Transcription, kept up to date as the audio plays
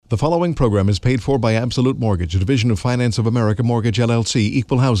The following program is paid for by Absolute Mortgage, a division of Finance of America Mortgage LLC,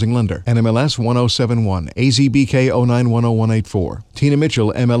 Equal Housing Lender, NMLS 1071, AZBK 0910184. Tina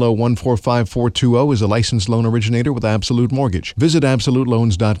Mitchell, MLO 145420, is a licensed loan originator with Absolute Mortgage. Visit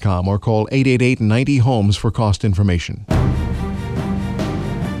AbsoluteLoans.com or call 888-90-HOMES for cost information.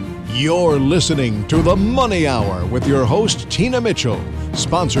 You're listening to The Money Hour with your host, Tina Mitchell,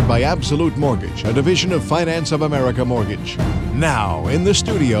 sponsored by Absolute Mortgage, a division of Finance of America Mortgage. Now, in the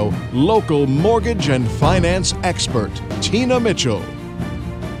studio, local mortgage and finance expert, Tina Mitchell.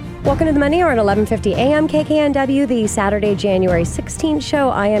 Welcome to The Money Hour at 11:50 a.m. KKNW, the Saturday, January 16th show.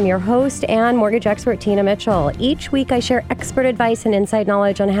 I am your host and mortgage expert, Tina Mitchell. Each week, I share expert advice and inside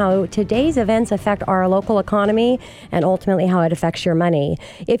knowledge on how today's events affect our local economy and ultimately how it affects your money.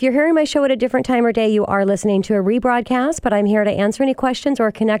 If you're hearing my show at a different time or day, you are listening to a rebroadcast, but I'm here to answer any questions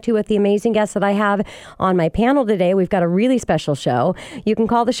or connect you with the amazing guests that I have on my panel today. We've got a really special show. You can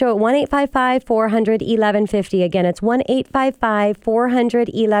call the show at 1-855-400-1150. Again, it's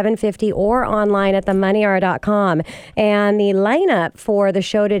 1-855-400-1150. Or online at themoneyhour.com. And the lineup for the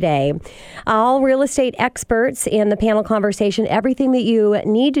show today, all real estate experts in the panel conversation, everything that you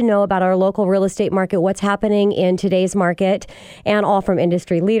need to know about our local real estate market, what's happening in today's market, and all from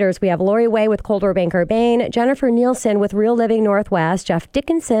industry leaders. We have Lori Way with Coldwell Banker Bain, Jennifer Nielsen with Real Living Northwest, Jeff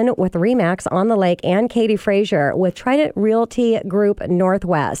Dickinson with RE/MAX on the Lake, and Katie Frazier with Trident Realty Group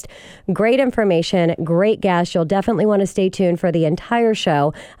Northwest. Great information, great guests. You'll definitely want to stay tuned for the entire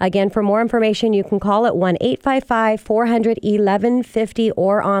show. Again, for more information, you can call at 1-855-400-1150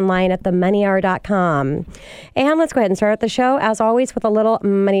 or online at themoneyhour.com. And let's go ahead and start the show, as always, with a little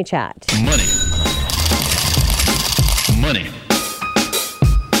money chat. Money.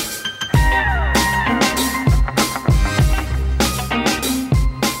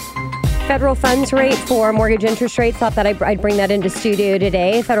 Federal funds rate for mortgage interest rates. Thought that I'd bring that into studio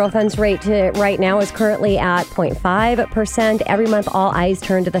today. Federal funds rate right now is currently at 0.5%. Every month, all eyes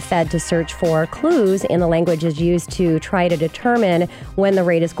turn to the Fed to search for clues in the languages used to try to determine when the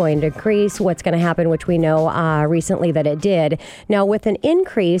rate is going to increase, what's going to happen, which we know recently that it did. Now, with an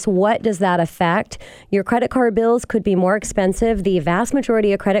increase, what does that affect? Your credit card bills could be more expensive. The vast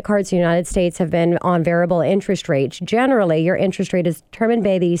majority of credit cards in the United States have been on variable interest rates. Generally, your interest rate is determined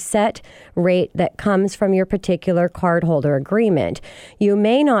by the set rate that comes from your particular cardholder agreement. You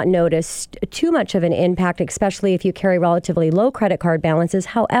may not notice too much of an impact, especially if you carry relatively low credit card balances.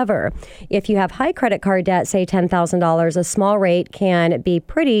 However, if you have high credit card debt, say $10,000, a small rate can be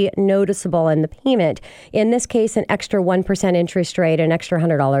pretty noticeable in the payment. In this case, an extra 1% interest rate, an extra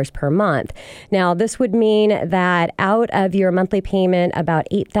 $100 per month. Now, this would mean that out of your monthly payment, about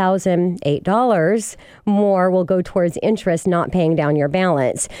 $8,008 more will go towards interest, not paying down your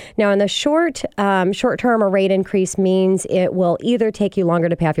balance. Now, in the short term, a rate increase means it will either take you longer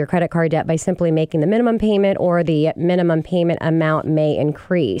to pay off your credit card debt by simply making the minimum payment, or the minimum payment amount may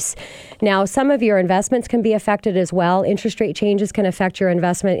increase. Now, some of your investments can be affected as well. Interest rate changes can affect your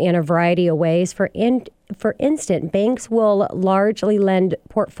investment in a variety of ways. For instance, banks will largely lend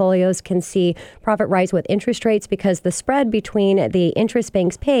portfolios can see profit rise with interest rates because the spread between the interest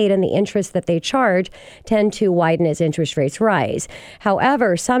banks paid and the interest that they charge tend to widen as interest rates rise.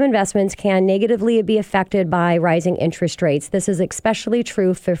 However, some investments can negatively be affected by rising interest rates. This is especially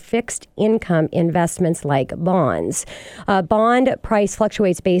true for fixed income investments like bonds. Bond price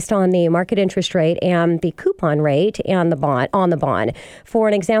fluctuates based on the market interest rate and the coupon rate and on the bond. For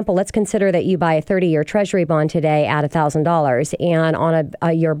an example, let's consider that you buy a 30-year Treasury bond today at $1,000, and on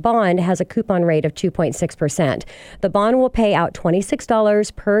your bond has a coupon rate of 2.6%. The bond will pay out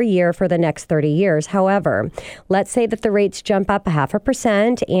 $26 per year for the next 30 years. However, let's say that the rates jump up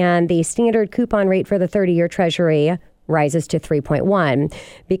 0.5% and the standard coupon rate for the 30-year Treasury rises to 3.1.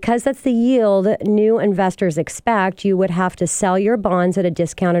 Because that's the yield new investors expect, you would have to sell your bonds at a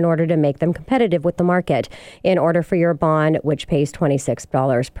discount in order to make them competitive with the market. In order for your bond, which pays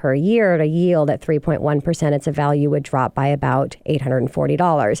 $26 per year, to yield at 3.1%, its value would drop by about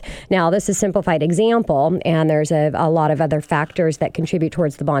 $840. Now, this is a simplified example, and there's a lot of other factors that contribute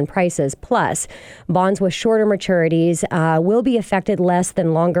towards the bond prices. Plus, bonds with shorter maturities will be affected less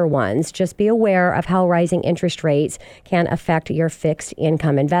than longer ones. Just be aware of how rising interest rates can affect your fixed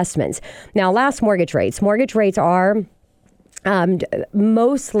income investments. Now, last, mortgage rates. Mortgage rates are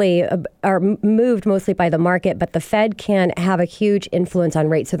mostly are moved mostly by the market, but the Fed can have a huge influence on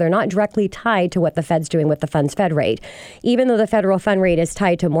rates. So they're not directly tied to what the Fed's doing with the funds Fed rate. Even though the federal fund rate is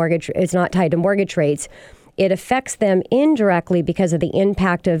not tied to mortgage rates, it affects them indirectly because of the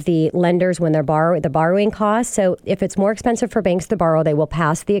impact of the lenders when they're the borrowing costs. So if it's more expensive for banks to borrow, they will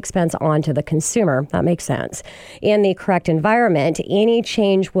pass the expense on to the consumer. That makes sense. In the correct environment, any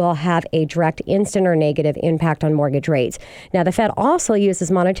change will have a direct, instant, or negative impact on mortgage rates. Now, the Fed also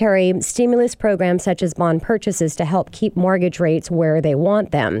uses monetary stimulus programs such as bond purchases to help keep mortgage rates where they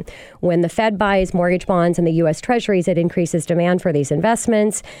want them. When the Fed buys mortgage bonds in the U.S. Treasuries, it increases demand for these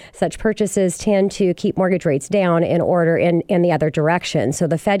investments. Such purchases tend to keep mortgage rates down in the other direction. So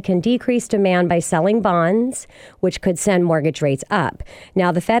the Fed can decrease demand by selling bonds, which could send mortgage rates up.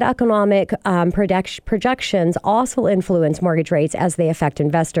 Now, the Fed economic projections also influence mortgage rates as they affect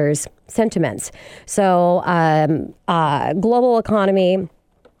investors' sentiments. So global economy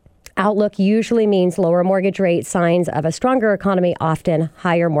outlook usually means lower mortgage rates. Signs of a stronger economy, often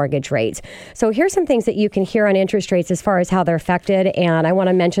higher mortgage rates. So here's some things that you can hear on interest rates as far as how they're affected. And I want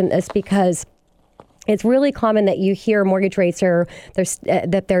to mention this because it's really common that you hear mortgage rates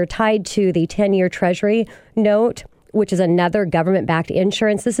that they're tied to the 10-year Treasury note, which is another government-backed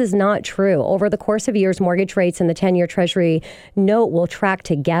insurance. This is not true. Over the course of years, mortgage rates and the 10-year Treasury note will track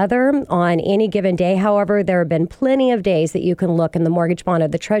together on any given day. However, there have been plenty of days that you can look and the mortgage bond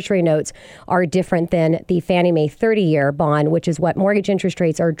of the Treasury notes are different than the Fannie Mae 30-year bond, which is what mortgage interest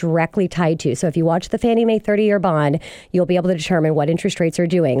rates are directly tied to. So if you watch the Fannie Mae 30-year bond, you'll be able to determine what interest rates are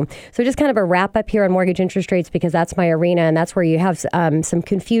doing. So just kind of a wrap up here on mortgage interest rates, because that's my arena and that's where you have some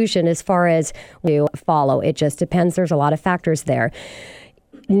confusion as far as to follow. It just depends. There's a lot of factors there.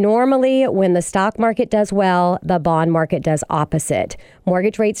 Normally, when the stock market does well, the bond market does opposite.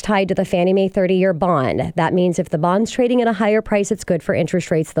 Mortgage rates tied to the Fannie Mae 30-year bond. That means if the bond's trading at a higher price, it's good for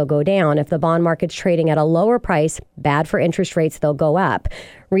interest rates, they'll go down. If the bond market's trading at a lower price, bad for interest rates, they'll go up.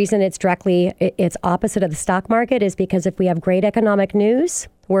 Reason it's opposite of the stock market is because if we have great economic news,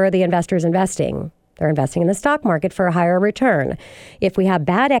 where are the investors investing? They're investing in the stock market for a higher return. If we have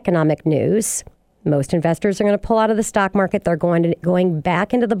bad economic news, most investors are going to pull out of the stock market. They're going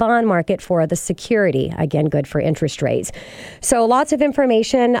back into the bond market for the security. Again, good for interest rates. So lots of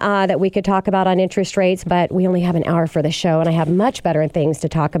information that we could talk about on interest rates, but we only have an hour for the show, and I have much better things to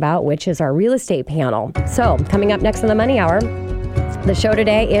talk about, which is our real estate panel. So coming up next in the Money Hour, the show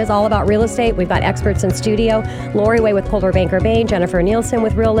today is all about real estate. We've got experts in studio. Lori Way with Coldwell Banker Bain, Jennifer Nielsen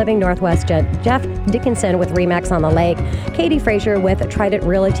with Real Living Northwest, Jeff Dickinson with Remax on the Lake, Katie Frazier with Trident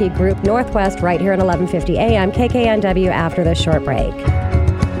Realty Group Northwest right here at 1150 AM KKNW after this short break.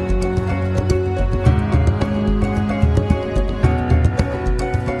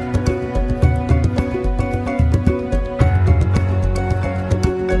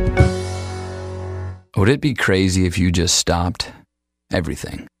 Would it be crazy if you just stopped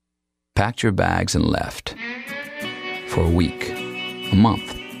everything, packed your bags and left for a week, a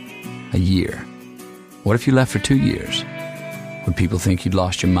month, a year? What if you left for 2 years? Would people think you'd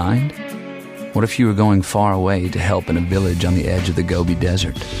lost your mind? What if you were going far away to help in a village on the edge of the Gobi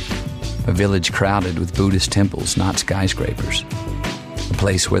Desert? A village crowded with Buddhist temples, not skyscrapers. A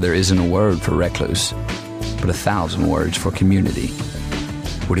place where there isn't a word for recluse, but 1,000 words for community.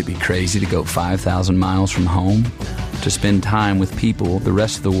 Would it be crazy to go 5,000 miles from home? To spend time with people the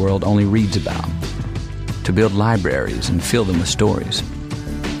rest of the world only reads about? To build libraries and fill them with stories?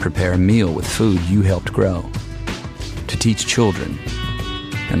 Prepare a meal with food you helped grow? To teach children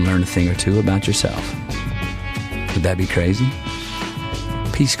and learn a thing or two about yourself? Would that be crazy?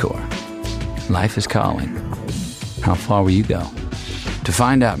 Peace Corps. Life is calling. How far will you go? To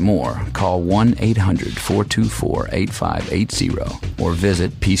find out more, call 1-800-424-8580 or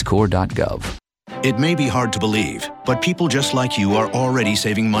visit peacecorps.gov. It may be hard to believe, but people just like you are already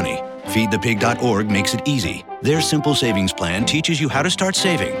saving money. FeedThePig.org makes it easy. Their simple savings plan teaches you how to start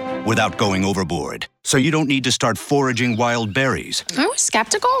saving without going overboard. So you don't need to start foraging wild berries. I was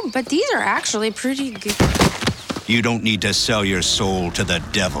skeptical, but these are actually pretty good. You don't need to sell your soul to the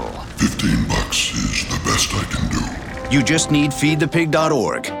devil. $15 is the best I can do. You just need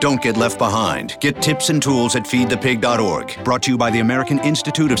FeedThePig.org. Don't get left behind. Get tips and tools at FeedThePig.org. Brought to you by the American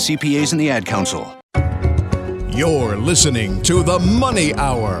Institute of CPAs and the Ad Council. You're listening to The Money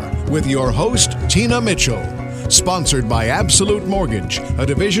Hour with your host, Tina Mitchell. Sponsored by Absolute Mortgage, a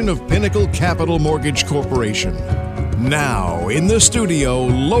division of Pinnacle Capital Mortgage Corporation. Now, in the studio,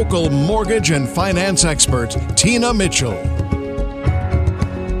 local mortgage and finance expert, Tina Mitchell.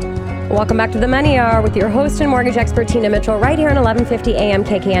 Welcome back to the Money Hour with your host and mortgage expert, Tina Mitchell, right here on 1150 AM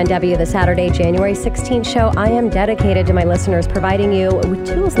KKNW, the Saturday, January 16th show. I am dedicated to my listeners, providing you with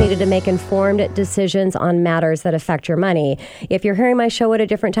tools needed to make informed decisions on matters that affect your money. If you're hearing my show at a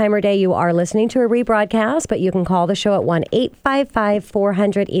different time or day, you are listening to a rebroadcast, but you can call the show at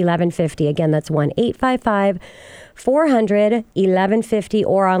 1-855-400-1150. Again, that's 1-855-400-1150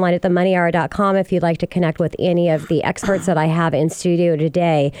 or online at themoneyhour.com if you'd like to connect with any of the experts that I have in studio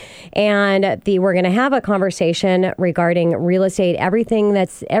today. And we're going to have a conversation regarding real estate, everything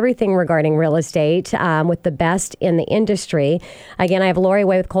regarding real estate with the best in the industry. Again, I have Lori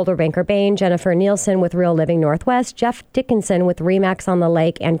Way with Coldwell Banker Bain, Jennifer Nielsen with Real Living Northwest, Jeff Dickinson with Remax on the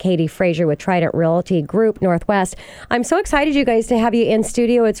Lake, and Katie Frazier with Trident Realty Group Northwest. I'm so excited, you guys, to have you in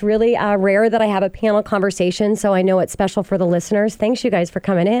studio. It's really rare that I have a panel conversation, so I know it's special for the listeners. Thanks, you guys, for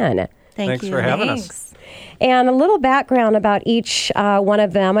coming in. Thanks for having us. And a little background about each one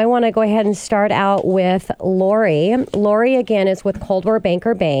of them. I want to go ahead and start out with Lori. Lori, again, is with Coldwell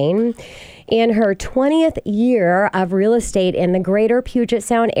Banker Bain. In her 20th year of real estate in the greater Puget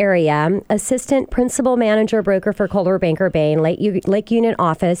Sound area, assistant principal manager broker for Coldwell Banker Bain, Lake Union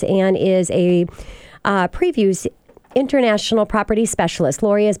office, and is a previews international property specialist.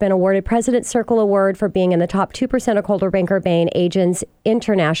 Lori has been awarded President's Circle Award for being in the top 2% of Coldwell Banker Bain agents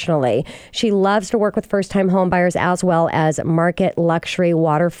internationally. She loves to work with first-time home buyers as well as market luxury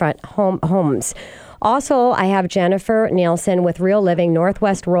waterfront homes. Also, I have Jennifer Nielsen with Real Living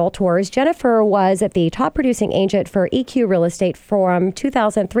Northwest Realtors. Jennifer was at the top producing agent for EQ Real Estate from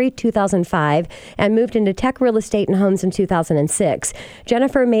 2003-2005 and moved into tech real estate and homes in 2006.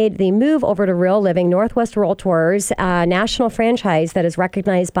 Jennifer made the move over to Real Living Northwest Realtors, a national franchise that is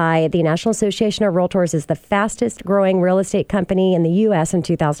recognized by the National Association of Realtors as the fastest growing real estate company in the U.S. in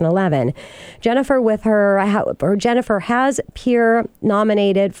 2011. Jennifer has peer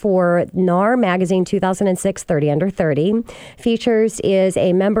nominated for NAR Magazine 2006 30 Under 30. Features is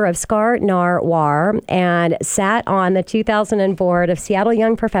a member of SCAR NAR WAR and sat on the 2000 board of Seattle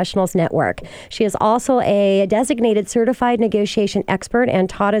Young Professionals Network. She is also a designated certified negotiation expert and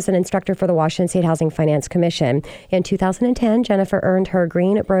taught as an instructor for the Washington State Housing Finance Commission. In 2010, Jennifer earned her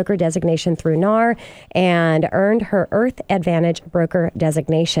Green Broker designation through NAR and earned her Earth Advantage Broker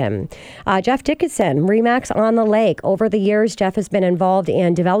designation. Jeff Dickinson, Remax on the Lake. Over the years, Jeff has been involved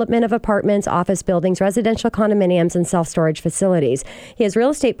in development of apartments, office buildings, residential condominiums, and self-storage facilities. His real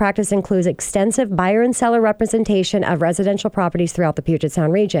estate practice includes extensive buyer and seller representation of residential properties throughout the Puget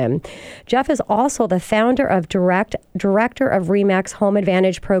Sound region. Jeff is also the founder of director of Remax Home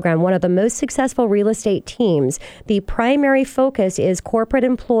Advantage program, one of the most successful real estate teams. The primary focus is corporate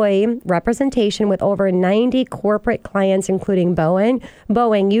employee representation with over 90 corporate clients, including Boeing,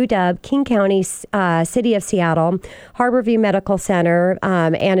 UW, King County, City of Seattle, Harborview Medical Center,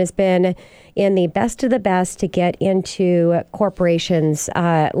 and has been in the best of the best to get into corporations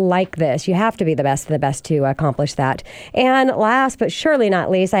like this. You have to be the best of the best to accomplish that. And last but surely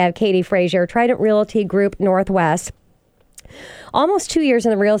not least, I have Katie Frazier, Trident Realty Group Northwest. Almost 2 years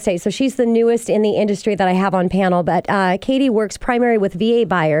in the real estate, so she's the newest in the industry that I have on panel. But Katie works primarily with VA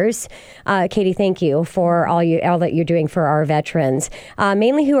buyers. Katie, thank you for all that you're doing for our veterans,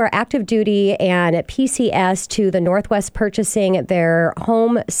 mainly who are active duty and PCS to the Northwest purchasing their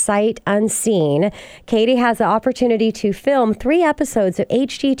home sight unseen. Katie has the opportunity to film 3 episodes of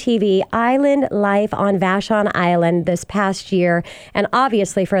HGTV Island Life on Vashon Island this past year, and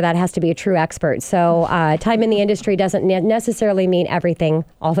obviously for that has to be a true expert. So time in the industry doesn't necessarily mean everything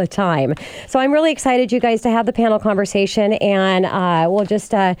all the time. So I'm really excited, you guys, to have the panel conversation, and we'll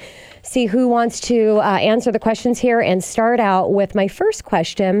just see who wants to answer the questions here and start out with my first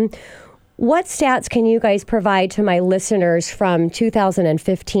question. What stats can you guys provide to my listeners from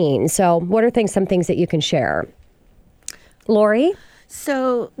 2015? So what are some things that you can share? Lori?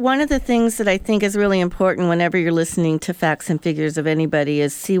 So one of the things that I think is really important whenever you're listening to facts and figures of anybody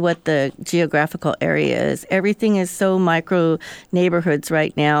is see what the geographical area is. Everything is so micro neighborhoods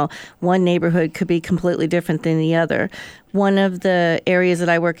right now. One neighborhood could be completely different than the other. One of the areas that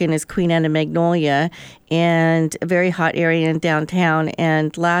I work in is Queen Anne and Magnolia, and a very hot area in downtown.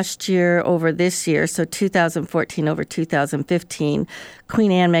 And last year over this year, so 2014 over 2015,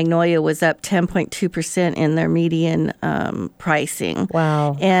 Queen Anne Magnolia was up 10.2% in their median pricing.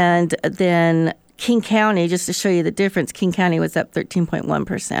 Wow. And then King County, just to show you the difference, King County was up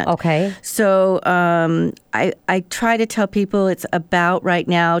 13.1%. Okay. So I try to tell people it's about right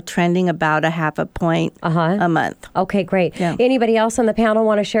now trending about a half a point a month. Okay, great. Yeah. Anybody else on the panel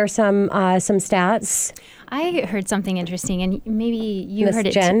want to share some stats? I heard something interesting, and maybe you Miss heard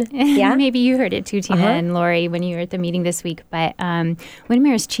it. Jen? Yeah? Maybe you heard it too, Tina and Lori, when you were at the meeting this week. But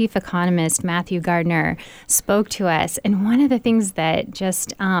Windermere's chief economist, Matthew Gardner, spoke to us. And one of the things that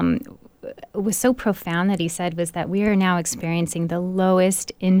just was so profound that he said was that we are now experiencing the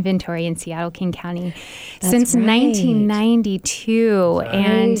lowest inventory in Seattle, King County since 1992.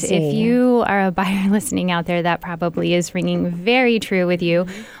 And if you are a buyer listening out there, that probably is ringing very true with you.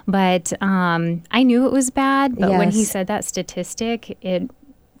 But I knew it was bad, but when he said that statistic, it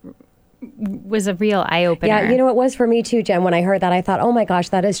was a real eye-opener. Yeah, you know, it was for me too, Jen. When I heard that, I thought, oh my gosh,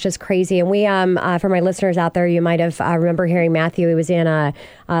 that is just crazy. And we, for my listeners out there, you might have remember hearing Matthew. He was in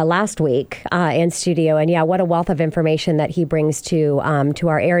last week in studio, and yeah, what a wealth of information that he brings to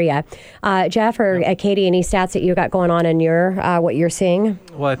our area. Jeff or Katie, any stats that you got going on in your what you're seeing?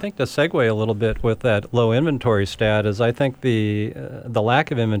 Well, I think to segue a little bit with that low inventory stat is I think the lack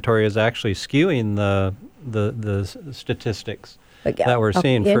of inventory is actually skewing the statistics that we're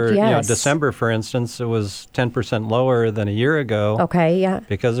seeing. For December, for instance, it was 10% lower than a year ago. Okay, yeah.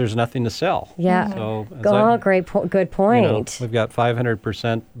 Because there's nothing to sell. Yeah. So good point. We've got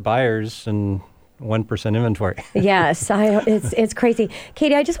 500% buyers and 1% inventory. Yes, it's crazy.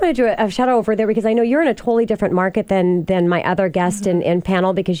 Katie, I just wanted to do a shout out over there because I know you're in a totally different market than my other guest in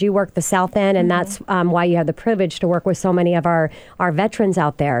panel because you work the South End, and that's why you have the privilege to work with so many of our veterans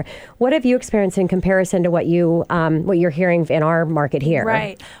out there. What have you experienced in comparison to what you're hearing in our market here?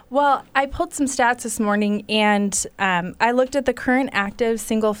 Right. Well, I pulled some stats this morning, and I looked at the current active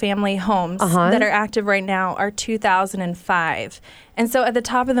single-family homes that are active right now are 2,005. And so at the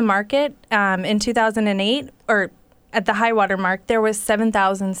top of the market in 2008, or at the high water mark, there was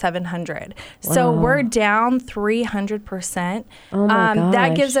 7,700. Wow. So we're down 300%. Oh my gosh.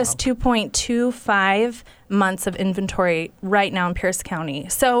 That gives us 2.25 months of inventory right now in Pierce County.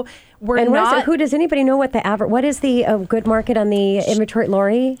 So we're not. Does anybody know what the average? What is the good market on the inventory,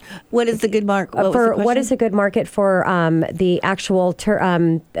 Lori? What is the good market? What is a good market for the actual?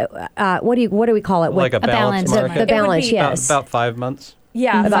 What do we call it? Like a balance market. The balance, yes. About 5 months.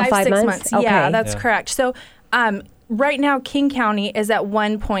 Yeah, about 5 6 months. Okay. Yeah, that's correct. So right now, King County is at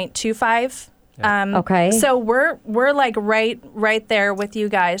 1.25. Okay. So we're like right there with you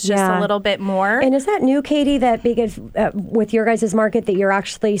guys, just a little bit more. And is that new, Katie, that because with your guys' market that you're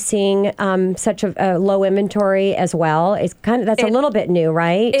actually seeing such a low inventory as well? It's that's a little bit new,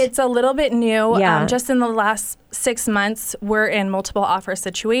 right? It's a little bit new. Yeah. Just in the last 6 months, we're in multiple offer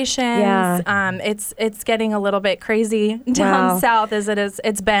situations. Yeah. It's getting a little bit crazy down south as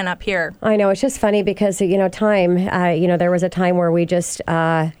it's been up here. I know. It's just funny because, time, there was a time where we just,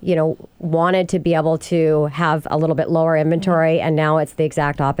 wanted to be able to have a little bit lower inventory, and now it's the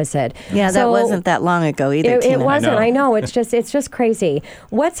exact opposite. Yeah, that wasn't that long ago either, It Tina. wasn't. I know. It's just crazy.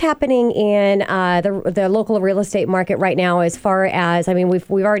 What's happening in the local real estate market right now as far as,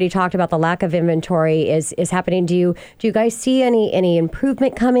 we've already talked about the lack of inventory is happening. Do you guys see any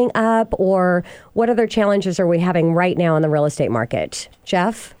improvement coming up, or what other challenges are we having right now in the real estate market?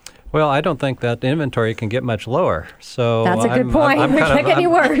 Jeff? Well, I don't think that inventory can get much lower. So that's a good point. It can't get any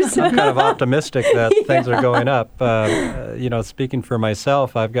worse. I'm kind of optimistic that things are going up. Speaking for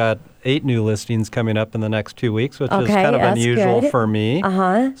myself, I've got 8 new listings coming up in the next 2 weeks, which is kind of unusual for me.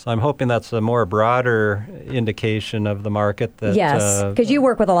 So I'm hoping that's a more broader indication of the market. Yes, because you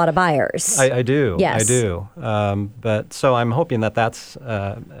work with a lot of buyers. I do. Yes. I do. But so I'm hoping that that's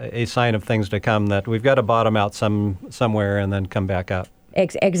a sign of things to come, that we've got to bottom out somewhere and then come back up.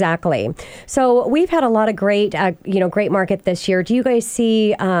 Exactly. So we've had a lot of great market this year. Do you guys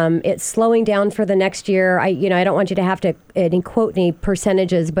see it slowing down for the next year? I don't want you to have to quote any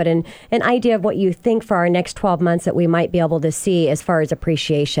percentages, but an idea of what you think for our next 12 months that we might be able to see as far as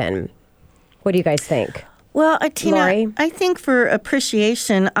appreciation. What do you guys think? Well, Tina, Lori? I think for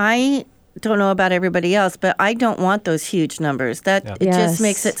appreciation, I don't know about everybody else, but I don't want those huge numbers. It just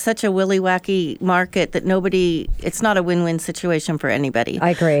makes it such a willy-wacky market that it's not a win-win situation for anybody.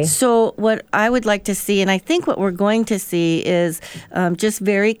 I agree. So what I would like to see, and I think what we're going to see, is just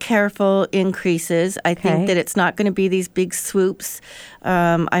very careful increases. I think that it's not going to be these big swoops.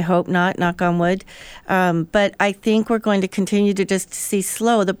 I hope not, knock on wood. But I think we're going to continue to just see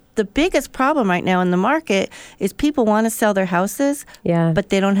slow. The biggest problem right now in the market is people want to sell their houses, but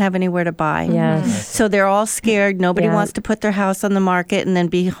they don't have anywhere to buy. Yes. So they're all scared. Nobody wants to put their house on the market and then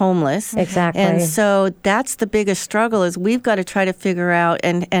be homeless. Exactly. And so that's the biggest struggle is we've got to try to figure out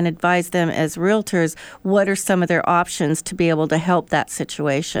and advise them as realtors what are some of their options to be able to help that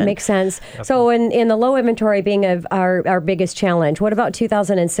situation. Makes sense. So in the low inventory being our biggest challenge, what about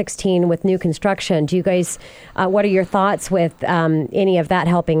 2016 with new construction? Do you guys, what are your thoughts with any of that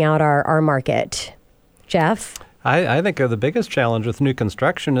helping out our market? Jeff? I think the biggest challenge with new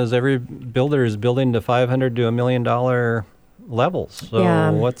construction is every builder is building to $500,000 to $1 million levels.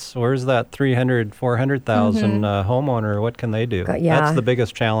 So where's that 300,000, 400,000 homeowner? What can they do? That's the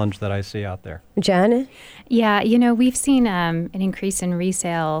biggest challenge that I see out there. Jen? Yeah, we've seen an increase in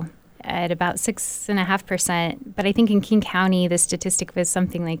resale at about 6.5%. But I think in King County, the statistic was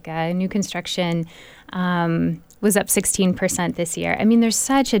something like new construction was up 16% this year. I mean, there's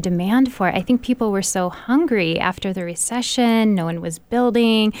such a demand for it. I think people were so hungry after the recession. No one was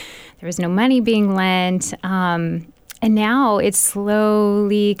building. There was no money being lent. And now it's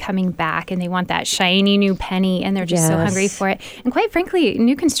slowly coming back, and they want that shiny new penny, and they're just so hungry for it. And quite frankly,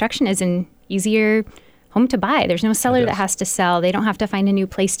 new construction is an easier home to buy. There's no seller that has to sell. They don't have to find a new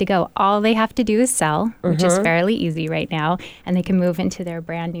place to go. All they have to do is sell, which is fairly easy right now, and they can move into their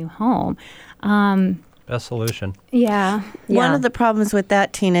brand new home. Best solution. Yeah. One of the problems with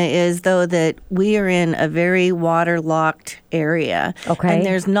that, Tina, is though that we are in a very waterlocked area. Okay. And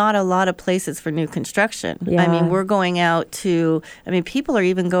there's not a lot of places for new construction. Yeah. I mean, we're going out to, people are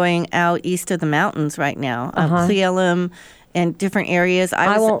even going out east of the mountains right now. Cle Elum and different areas.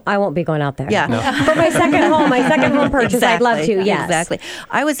 I won't be going out there. Yeah. No. For my second home purchase, exactly. I'd love to, yes. Exactly.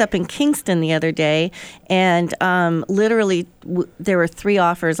 I was up in Kingston the other day, and literally there were 3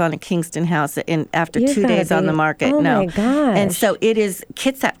 offers on a Kingston house after 2 days on the market. Oh, my gosh. And so it is,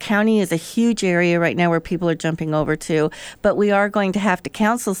 Kitsap County is a huge area right now where people are jumping over to, but we are going to have to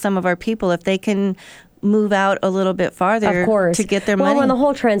counsel some of our people if they can move out a little bit farther, of course, to get their money. Well, when the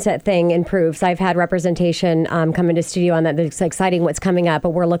whole Trendset thing improves, I've had representation come into studio on that. It's exciting what's coming up,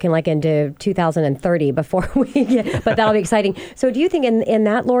 but we're looking like into 2030 before we get, but that'll be exciting. So do you think in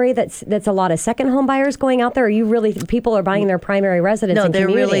that, Lori, that's a lot of second home buyers going out there? Or you really, people are buying their primary residence No, in there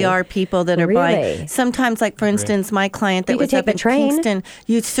community? really are people that are buying. Sometimes, like for instance, my client that was up in Kingston,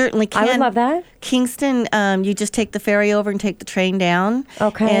 you certainly can. I would love that. Kingston, you just take the ferry over and take the train down.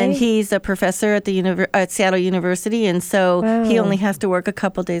 Okay. And he's a professor at the at Seattle University, and so he only has to work a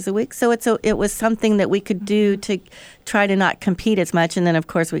couple days a week. So it was something that we could do to try to not compete as much. And then, of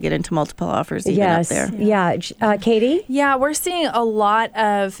course, we get into multiple offers even up there. Yeah. Katie? Yeah, we're seeing a lot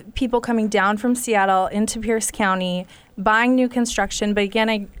of people coming down from Seattle into Pierce County, buying new construction. But again,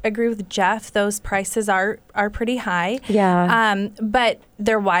 I agree with Jeff. Those prices are pretty high. Yeah. But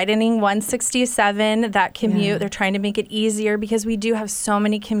they're widening 167, that commute. Yeah. They're trying to make it easier because we do have so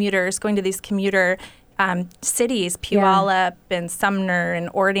many commuters going to these commuter cities, Puyallup and Sumner and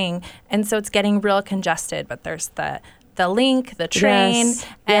Orting. And so it's getting real congested. But there's the link, the train,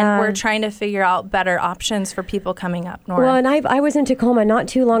 and we're trying to figure out better options for people coming up north. Well, and I was in Tacoma not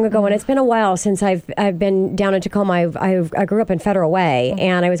too long ago, and it's been a while since I've been down in Tacoma. I grew up in Federal Way,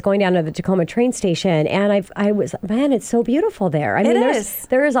 and I was going down to the Tacoma train station, and I was, man, it's so beautiful there. I mean,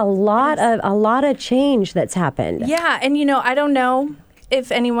 there is a lot of change that's happened. Yeah, and I don't know if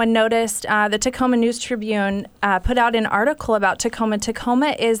anyone noticed, the Tacoma News Tribune put out an article about Tacoma.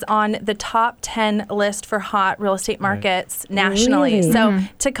 Tacoma is on the top 10 list for hot real estate markets nationally. Really? So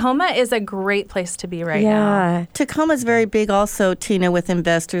Tacoma is a great place to be right now. Tacoma is very big also, Tina, with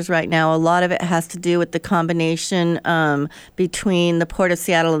investors right now. A lot of it has to do with the combination between the Port of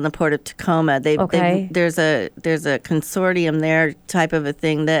Seattle and the Port of Tacoma. There's a consortium there type of a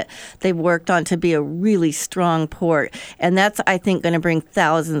thing that they've worked on to be a really strong port. And that's, I think, going to bring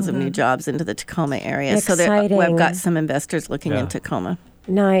thousands of new jobs into the Tacoma area. Exciting. So we've got some investors looking in Tacoma.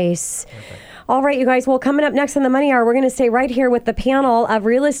 Nice. Perfect. All right, you guys. Well, coming up next on the Money Hour, we're going to stay right here with the panel of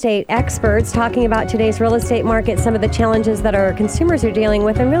real estate experts talking about today's real estate market, some of the challenges that our consumers are dealing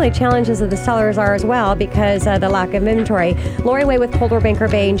with, and really challenges that the sellers are as well because of the lack of inventory. Lori Way with Coldwell Banker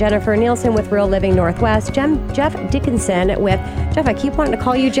Bay, Jennifer Nielsen with Real Living Northwest, Jeff Dickinson with, Jeff, I keep wanting to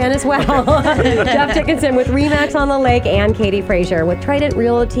call you Jen as well, Jeff Dickinson with RE/MAX on the Lake, and Katie Frazier with Trident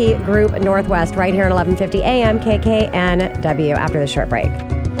Realty Group Northwest right here at 1150 AM KKNW after the short break.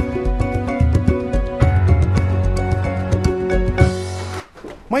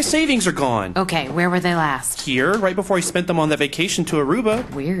 My savings are gone. Okay, where were they last? Here, right before I spent them on that vacation to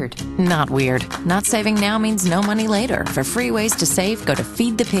Aruba. Weird. Not weird. Not saving now means no money later. For free ways to save, go to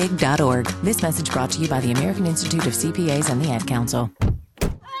feedthepig.org. This message brought to you by the American Institute of CPAs and the Ad Council.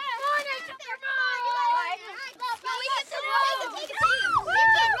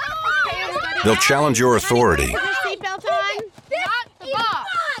 They'll challenge your authority.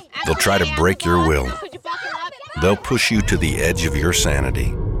 They'll try to break your will. They'll push you to the edge of your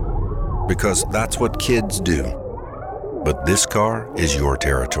sanity. Because that's what kids do. But this car is your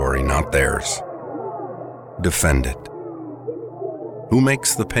territory, not theirs. Defend it. Who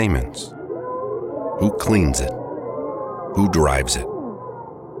makes the payments? Who cleans it? Who drives it?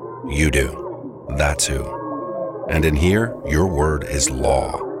 You do. That's who. And in here, your word is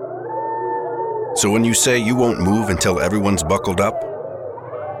law. So when you say you won't move until everyone's buckled up,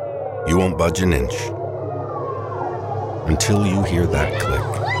 you won't budge an inch. Until you hear that click.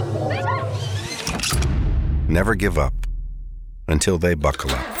 Never give up until they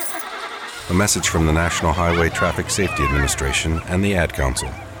buckle up. A message from the National Highway Traffic Safety Administration and the Ad Council.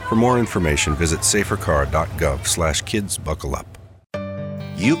 For more information, visit safercar.gov/kidsbuckleup.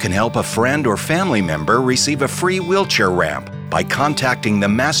 You can help a friend or family member receive a free wheelchair ramp by contacting the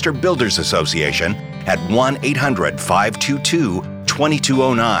Master Builders Association at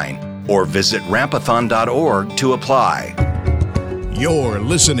 1-800-522-2209 or visit rampathon.org to apply. You're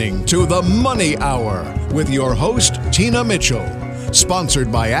listening to The Money Hour with your host, Tina Mitchell.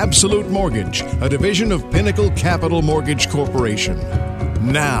 Sponsored by Absolute Mortgage, a division of Pinnacle Capital Mortgage Corporation.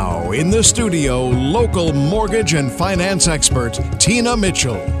 Now, in the studio, local mortgage and finance expert, Tina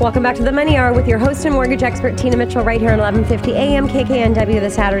Mitchell. Welcome back to the Money Hour with your host and mortgage expert, Tina Mitchell, right here on 1150 AM KKNW, the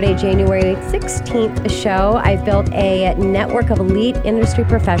Saturday, January 16th show. I've built a network of elite industry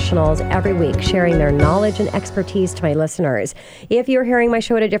professionals every week, sharing their knowledge and expertise to my listeners. If you're hearing my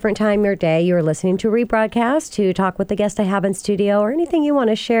show at a different time or day, you're listening to a rebroadcast, to talk with the guest I have in studio, or anything you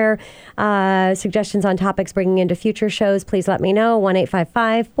want to share, suggestions on topics bringing into future shows, please let me know.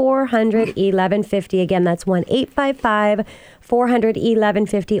 1-855-400-1150. Again, that's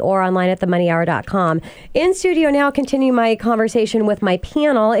 1-855-400-1150 or online at themoneyhour.com. In studio now, continue my conversation with my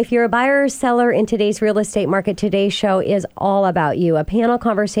panel. If you're a buyer or seller in today's real estate market, today's show is all about you. A panel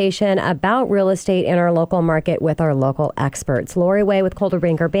conversation about real estate in our local market with our local experts. Lori Way with Coldwell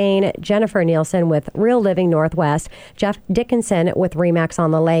Banker Bain, Jennifer Nielsen with Real Living Northwest, Jeff Dickinson with RE/MAX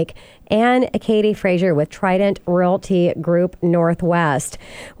on the Lake, and Katie Frazier with Trident Realty Group Northwest.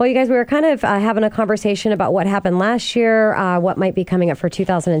 Well, you guys, we were kind of having a conversation about what happened last year, what might be coming up for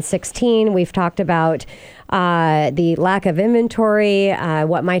 2016. We've talked about the lack of inventory,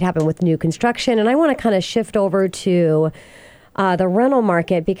 what might happen with new construction. And I want to kind of shift over to the rental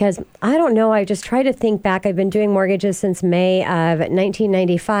market, because I don't know, I just try to think back. I've been doing mortgages since May of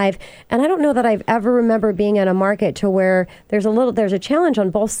 1995, and I don't know that I've ever remember being in a market to where there's a challenge on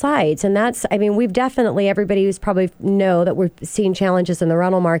both sides. And that's, I mean, we've definitely, everybody who's probably know that we've seen challenges in the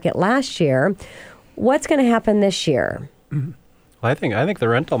rental market last year. What's going to happen this year? Well, I think the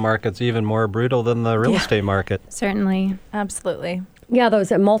rental market's even more brutal than the real estate market. Certainly. Absolutely. Yeah,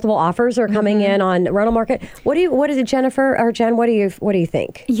 those multiple offers are coming in on the rental market. What is it, Jennifer or Jen? What do you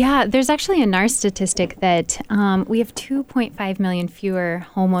think? Yeah, there's actually a NAR statistic that we have 2.5 million fewer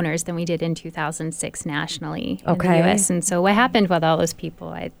homeowners than we did in 2006 nationally in the U.S. And so what happened with all those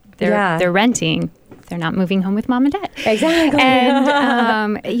people? They're renting. They're not moving home with mom and dad. Exactly.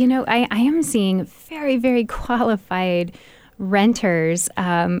 And I am seeing very, very qualified renters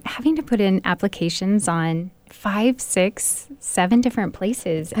having to put in applications on 5, 6, 7 different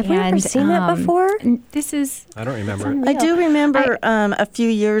places. Have we ever seen that before? I don't remember. I do remember a few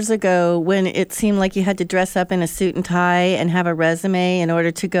years ago when it seemed like you had to dress up in a suit and tie and have a resume in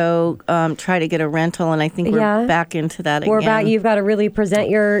order to go try to get a rental. And I think we're back into that again. We're back. You've got to really present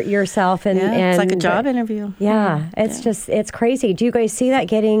yourself. And it's like a job interview. Yeah, it's crazy. Do you guys see that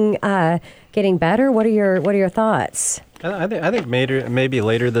getting better? What are your thoughts? I think maybe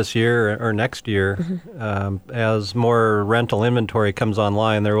later this year or next year, as more rental inventory comes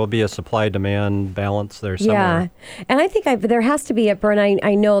online, there will be a supply-demand balance there somewhere. Yeah, and I think there has to be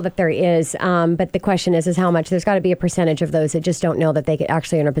I know that there is, but the question is how much. There's got to be a percentage of those that just don't know that they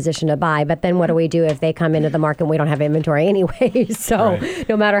actually are in a position to buy. But then what do we do if they come into the market and we don't have inventory anyway? So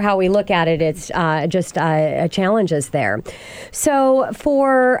no matter how we look at it, it's just a challenge is there. So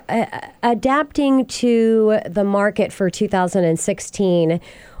for adapting to the market for 2016,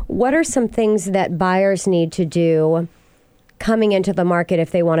 what are some things that buyers need to do coming into the market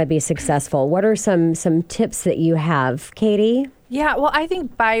if they want to be successful? What are some tips that you have, Katie? Yeah, well, I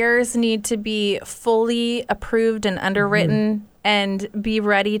think buyers need to be fully approved and underwritten and be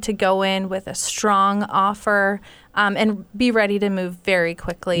ready to go in with a strong offer and be ready to move very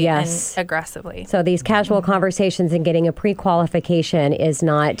quickly and aggressively. So these casual conversations and getting a pre-qualification is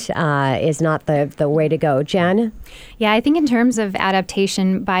not the way to go. Jen? Yeah, I think in terms of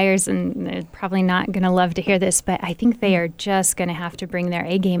adaptation, buyers, and they're probably not going to love to hear this, but I think they are just going to have to bring their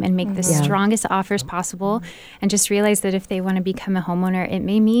A game and make the strongest offers possible, and just realize that if they want to become a homeowner, it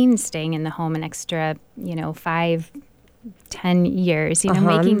may mean staying in the home an extra, 5-10 years,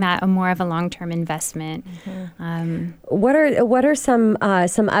 making that a more of a long-term investment. What are some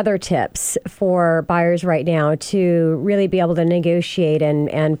other tips for buyers right now to really be able to negotiate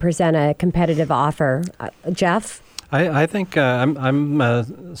and present a competitive offer? Jeff? I think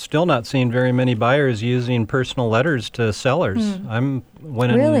I'm still not seeing very many buyers using personal letters to sellers. I'm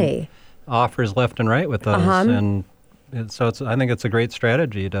winning offers left and right with those, and so I think it's a great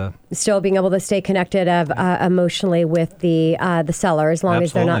strategy to still being able to stay connected emotionally with the seller, as long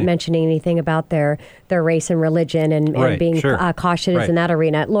as they're not mentioning anything about their race and religion and being cautious in that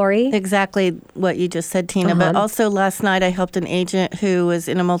arena. Lori? Exactly what you just said, Tina. But also last night I helped an agent who was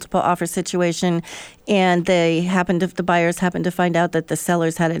in a multiple offer situation, and the buyers happened to find out that the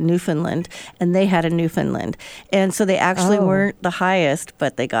sellers had a Newfoundland and they had a Newfoundland, and so they actually weren't the highest,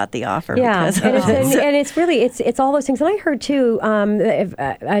 but they got the offer. Yeah, and it's really it's all those things. And I heard too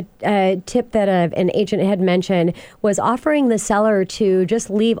a tip that an agent had mentioned was offering the seller to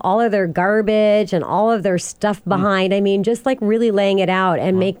just leave all of their garbage and all of their stuff behind. I mean, just like really laying it out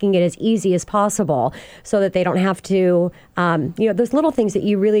and making it as easy as possible, so that they don't have to. Those little things that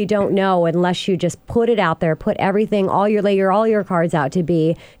you really don't know unless you just put it out there, put everything, all your cards out to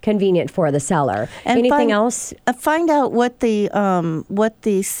be convenient for the seller. And anything else? Find out what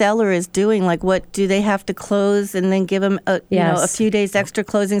the seller is doing. Like, what do they have to close, and then give them a few days extra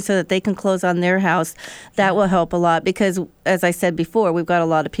closing so that they can close on their house. That will help a lot, because as I said before, we've got a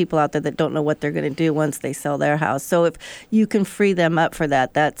lot of people out there that don't know what they're going to do once they sell their house. So if you can free them up for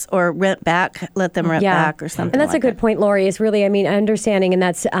that, or rent back, let them rent back or something. And that's like a good point, Lori, is really, understanding, and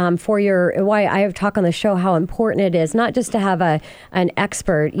that's why I have talked on the show how important it is not just to have an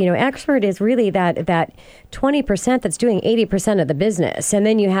expert. Expert is really that 20% that's doing 80% of the business. And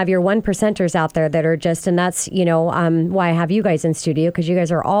then you have your 1%ers out there that are just, and that's, why I have you guys in studio, because you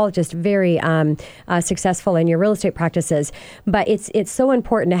guys are all just very successful in your real estate practices. But it's so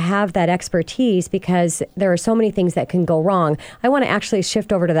important to have that expertise, because there are so many things that can go wrong. I want to actually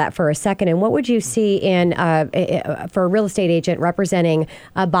shift over to that for a second. And what would you see in for a real estate agent representing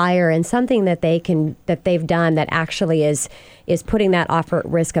a buyer, and something that they've done that actually is putting that offer at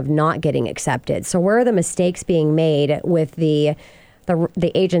risk of not getting accepted? So where are the mistakes being made with the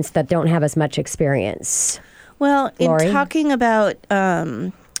agents that don't have as much experience? Well, Lori? in talking about,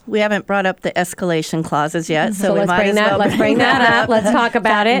 we haven't brought up the escalation clauses yet, so let's bring that up. Let's talk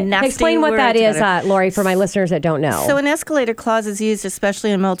about it. Explain what that is, Lori, for my listeners that don't know. So an escalator clause is used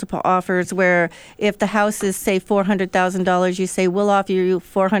especially in multiple offers, where if the house is, say, $400,000, you say, we'll offer you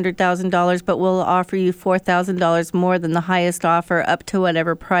 $400,000, but we'll offer you $4,000 more than the highest offer, up to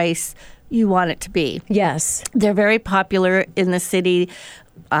whatever price you want it to be. Yes. They're very popular in the city.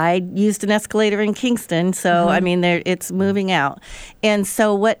 I used an escalator in Kingston, so it's moving out. And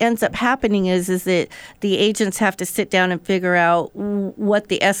so what ends up happening is that the agents have to sit down and figure out what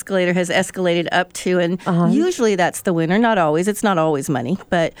the escalator has escalated up to, and usually that's the winner. Not always. It's not always money,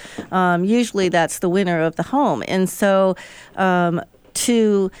 but usually that's the winner of the home. And so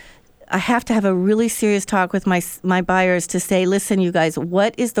I have to have a really serious talk with my buyers to say, listen, you guys,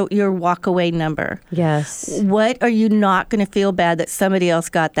 what is your walkaway number? Yes. What are you not going to feel bad that somebody else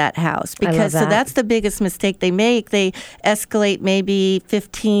got that house? Because so that's the biggest mistake they make. They escalate maybe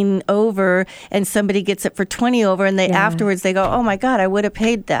 15 over, and somebody gets it for 20 over, and afterwards they go, oh my God, I would have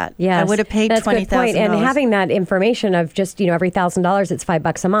paid that. Yes. I would have paid $20,000. Good point. And having that information of just, every $1,000, it's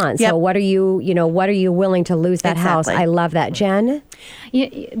 $5 a month. Yep. So what are you willing to lose that house? I love that. Jen?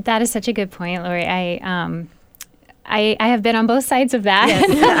 That is such a good point, Lori. I have been on both sides of that. Yes,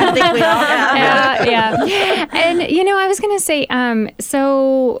 I think we all have. Yeah. And, I was going to say,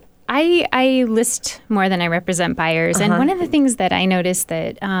 so I list more than I represent buyers. And one of the things that I noticed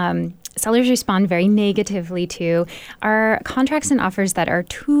that sellers respond very negatively to are contracts and offers that are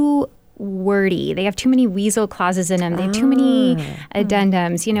too wordy. They have too many weasel clauses in them. They have too many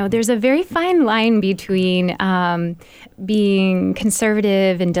addendums. There's a very fine line between being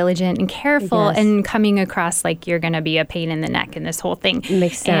conservative and diligent and careful and coming across like you're going to be a pain in the neck in this whole thing.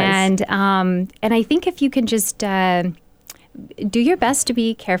 Makes sense. And I think if you can just do your best to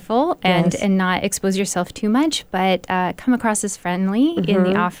be careful and not expose yourself too much, but come across as friendly in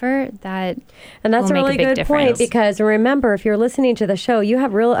the offer. And that's will a really make a big good difference. point, because remember, if you're listening to the show, you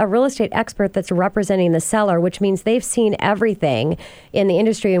have a real estate expert that's representing the seller, which means they've seen everything in the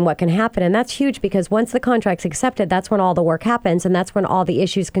industry and what can happen. And that's huge, because once the contract's accepted, that's when all the work happens, and that's when all the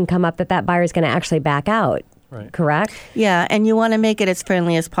issues can come up that buyer is going to actually back out. Right. Correct? Yeah, and you want to make it as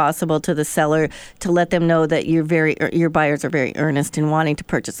friendly as possible to the seller, to let them know that your buyers are very earnest in wanting to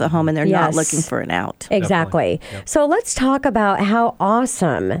purchase a home, and they're not looking for an out. Exactly. Yep. So let's talk about how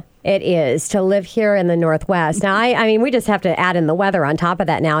awesome it is to live here in the Northwest. Now, I mean, we just have to add in the weather on top of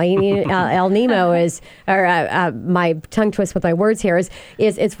that now. El Nino is, or my tongue twist with my words here is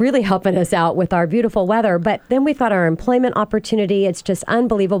it's really helping us out with our beautiful weather. But then we've got our employment opportunity. It's just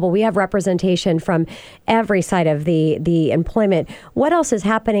unbelievable. We have representation from every side of the employment. What else is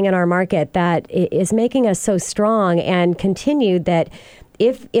happening in our market that is making us so strong and continued that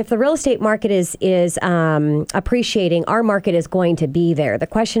if the real estate market is appreciating, our market is going to be there. The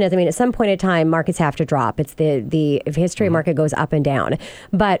question is, I mean, at some point in time, markets have to drop. It's the history market goes up and down.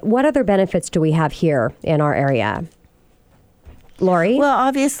 But what other benefits do we have here in our area? Lori? Well,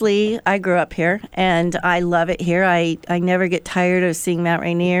 obviously, I grew up here, and I love it here. I never get tired of seeing Mount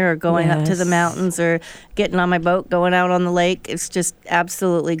Rainier or going up to the mountains or getting on my boat, going out on the lake. It's just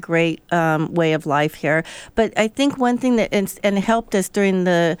absolutely great way of life here. But I think one thing that and helped us during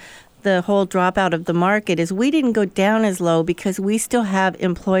the whole dropout of the market is we didn't go down as low because we still have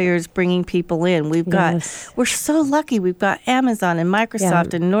employers bringing people in. We're so lucky. We've got Amazon and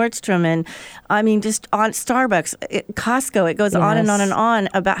Microsoft and Nordstrom, and I mean, just on Starbucks, Costco. It goes on and on and on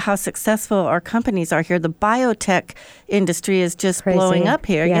about how successful our companies are here. The biotech industry is just blowing up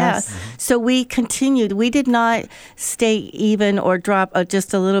here. Yes. Yeah. So we continued. We did not stay even or drop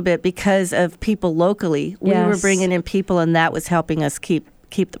just a little bit because of people locally. We were bringing in people, and that was helping us keep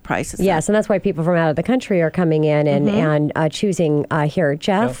the prices up. Yes, and that's why people from out of the country are coming in and choosing here.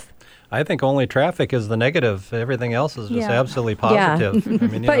 Jeff? Yep. I think only traffic is the negative. Everything else is just absolutely positive. Yeah. I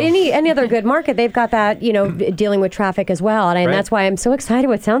mean, but any other good market, they've got that, dealing with traffic as well. And that's why I'm so excited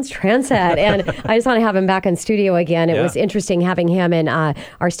with Sounds Transat. And I just want to have him back in studio again. It was interesting having him and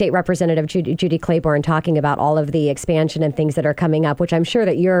our state representative, Judy Claiborne, talking about all of the expansion and things that are coming up, which I'm sure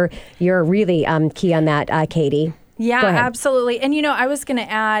that you're really key on that, Katie. Yeah, absolutely. And, I was going to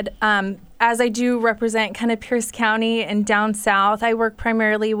add, as I do represent kind of Pierce County and down south, I work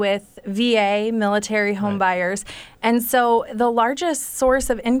primarily with VA, military home buyers. And so the largest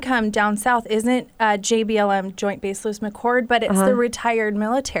source of income down south isn't JBLM, Joint Base Lewis McChord, but it's the retired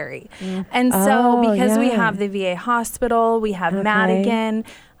military. And so because we have the VA hospital, we have Madigan,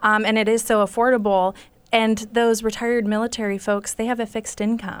 and it is so affordable. And those retired military folks, they have a fixed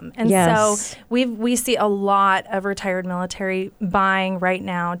income. And so we see a lot of retired military buying right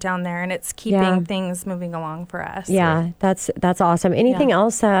now down there, and it's keeping things moving along for us. Yeah, that's awesome. Anything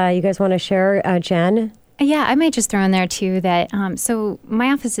else you guys want to share, Jen? Yeah, I might just throw in there, too, that so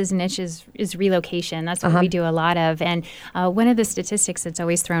my office's niche is relocation. That's what we do a lot of. And one of the statistics that's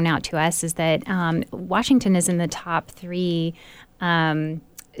always thrown out to us is that Washington is in the top 3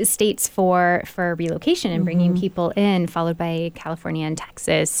 states for relocation and bringing people in, followed by California and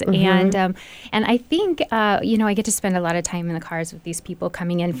Texas. And I think, I get to spend a lot of time in the cars with these people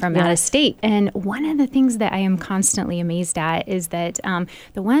coming in from out of state. And one of the things that I am constantly amazed at is that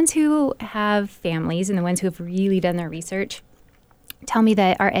the ones who have families and the ones who have really done their research tell me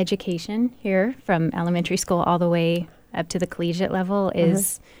that our education here from elementary school all the way up to the collegiate level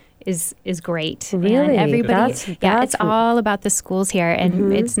is great. Really? And everybody, it's all about the schools here,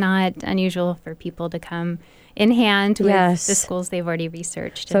 and it's not unusual for people to come in hand with the schools they've already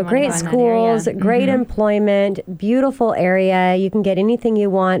researched. So great schools, great employment, beautiful area. You can get anything you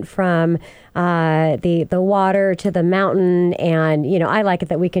want from the water to the mountain, and I like it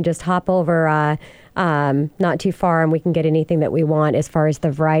that we can just hop over not too far, and we can get anything that we want as far as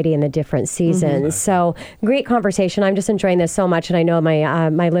the variety and the different seasons. So great conversation. I'm just enjoying this so much, and I know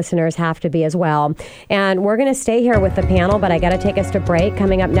my listeners have to be as well. And we're going to stay here with the panel, but I got to take us to break.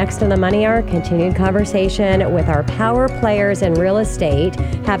 Coming up next in the Money Hour, continued conversation with our power players in real estate,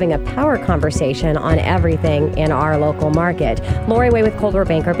 having a power conversation on everything in our local market. Lori Way with Coldwell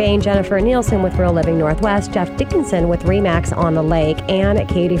Banker Bain, Jennifer Nielsen with Real Living Northwest, Jeff Dickinson with RE/MAX on the Lake, and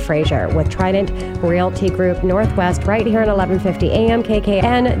Katie Frazier with Trident Realty Group Northwest, right here at 1150 AM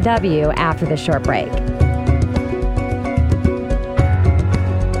KKNW after the short break.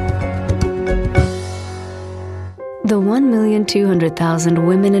 The 1,200,000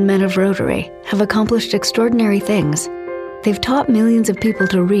 women and men of Rotary have accomplished extraordinary things. They've taught millions of people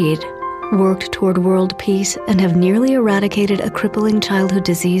to read, worked toward world peace, and have nearly eradicated a crippling childhood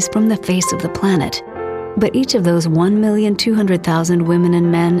disease from the face of the planet. But each of those 1,200,000 women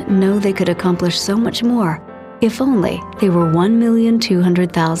and men know they could accomplish so much more if only they were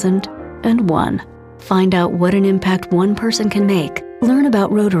 1,200,001. Find out what an impact one person can make. Learn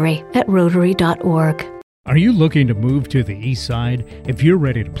about Rotary at Rotary.org. Are you looking to move to the East Side? If you're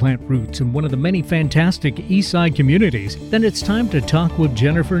ready to plant roots in one of the many fantastic East Side communities, then it's time to talk with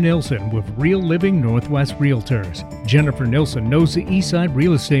Jennifer Nilsson with Real Living Northwest Realtors. Jennifer Nilsson knows the East Side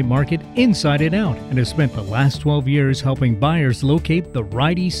real estate market inside and out and has spent the last 12 years helping buyers locate the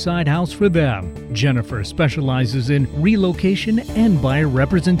right East Side house for them. Jennifer specializes in relocation and buyer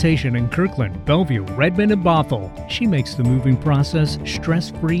representation in Kirkland, Bellevue, Redmond, and Bothell. She makes the moving process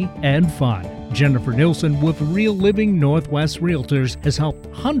stress-free and fun. Jennifer Nilsson with Real Living Northwest Realtors has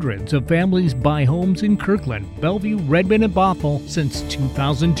helped hundreds of families buy homes in Kirkland, Bellevue, Redmond, and Bothell since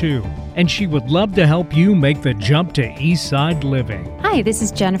 2002. And she would love to help you make the jump to East Side living. Hi, this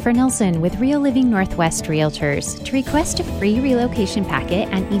is Jennifer Nilsson with Real Living Northwest Realtors. To request a free relocation packet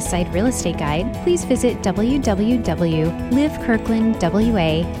and Eastside Real Estate Guide, please visit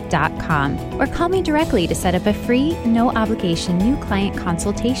www.livekirklandwa.com or call me directly to set up a free, no-obligation new client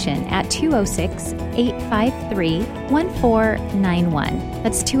consultation at 206-853-1491.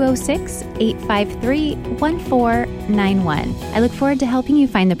 That's 206-853-1491. I look forward to helping you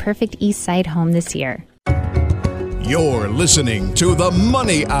find the perfect East Side home this year. You're listening to The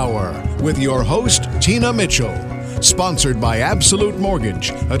Money Hour with your host, Tina Mitchell. Sponsored by Absolute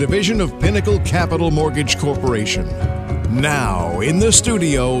Mortgage, a division of Pinnacle Capital Mortgage Corporation. Now, in the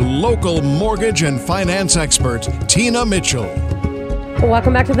studio, local mortgage and finance expert, Tina Mitchell.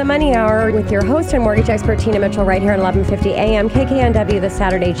 Welcome back to the Money Hour with your host and mortgage expert, Tina Mitchell, right here at 1150 AM KKNW, the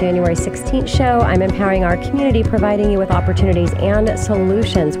Saturday, January 16th show. I'm empowering our community, providing you with opportunities and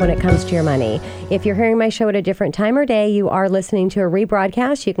solutions when it comes to your money. If you're hearing my show at a different time or day, you are listening to a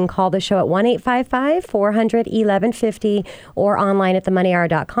rebroadcast. You can call the show at 1-855-400-1150 or online at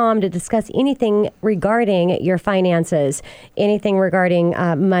themoneyhour.com to discuss anything regarding your finances, anything regarding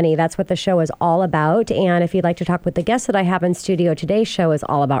money. That's what the show is all about. And if you'd like to talk with the guests that I have in studio today, show is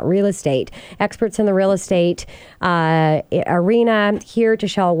all about real estate. Experts in the real estate arena here to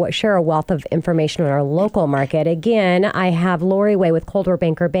share a wealth of information on our local market. Again, I have Lori Way with Coldwell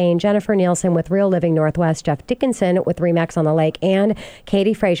Banker Bain, Jennifer Nielsen with Real Living Northwest, Jeff Dickinson with Remax on the Lake, and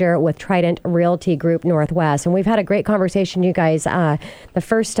Katie Frazier with Trident Realty Group Northwest. And we've had a great conversation, you guys. The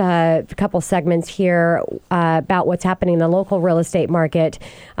first couple segments here about what's happening in the local real estate market,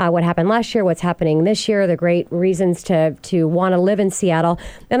 what happened last year, what's happening this year, the great reasons to want to live in Seattle.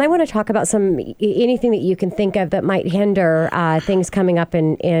 And I want to talk about anything that you can think of that might hinder things coming up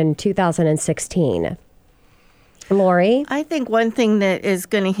in 2016. Lori? I think one thing that is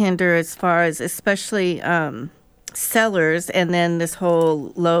going to hinder as far as especially sellers and then this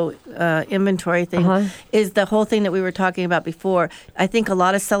whole low inventory thing is the whole thing that we were talking about before. I think a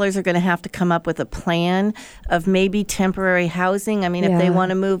lot of sellers are going to have to come up with a plan of maybe temporary housing. I mean, if they want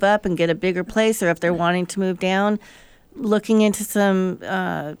to move up and get a bigger place, or if they're wanting to move down, looking into some,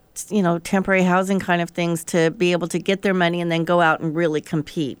 temporary housing kind of things to be able to get their money and then go out and really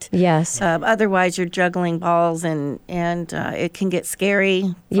compete. Yes. Otherwise, you're juggling balls and it can get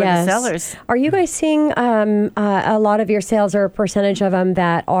scary for the sellers. Are you guys seeing a lot of your sales, or a percentage of them,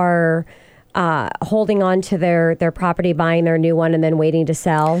 that are holding on to their property, buying their new one, and then waiting to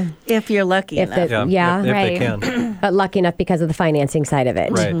sell? If you're lucky enough. If right. they can. But lucky enough because of the financing side of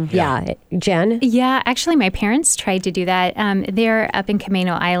it. Right. Mm-hmm. Yeah. Jen? Yeah, actually, my parents tried to do that. They're up in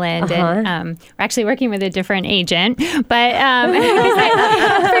Camino Island, and we're actually working with a different agent, but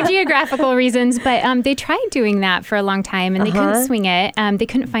for geographical reasons. But they tried doing that for a long time, and they couldn't swing it. They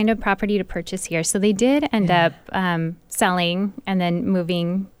couldn't find a property to purchase here, so they did end up selling and then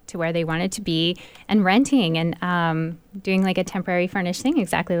moving to where they wanted to be and renting and doing like a temporary furnished thing,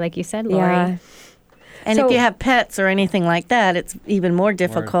 exactly like you said, Lori. Yeah. And if you have pets or anything like that, it's even more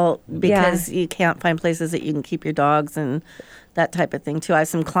difficult because you can't find places that you can keep your dogs and that type of thing too. I have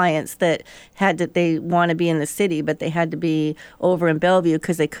some clients that they want to be in the city, but they had to be over in Bellevue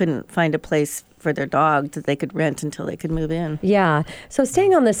because they couldn't find a place for their dog that they could rent until they could move in. Yeah. So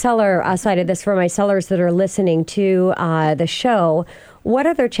staying on the seller side of this, for my sellers that are listening to the show, what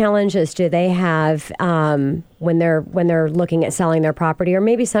other challenges do they have when they're looking at selling their property, or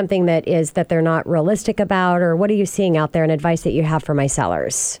maybe something that they're not realistic about, or what are you seeing out there and advice that you have for my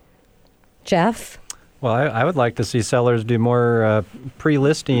sellers? Jeff? Well, I would like to see sellers do more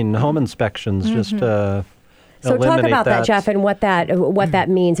pre-listing home inspections, just to So talk about that, Jeff, and what that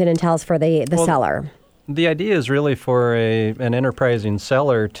means and entails for the seller. The idea is really for an enterprising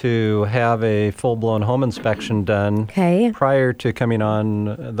seller to have a full-blown home inspection done prior to coming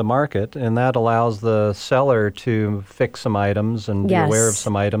on the market, and that allows the seller to fix some items and be aware of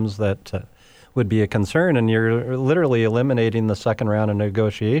some items that would be a concern, and you're literally eliminating the second round of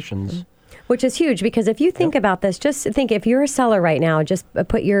negotiations. Which is huge, because if you think about this, just think if you're a seller right now, just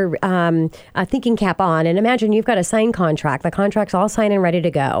put your thinking cap on and imagine you've got a signed contract. The contract's all signed and ready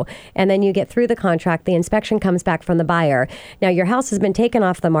to go. And then you get through the contract, the inspection comes back from the buyer. Now your house has been taken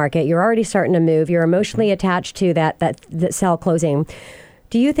off the market. You're already starting to move. You're emotionally attached to that sale closing.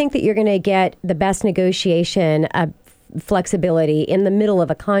 Do you think that you're going to get the best negotiation flexibility in the middle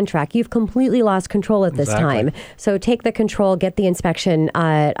of a contract? You've completely lost control at this time. So take the control, get the inspection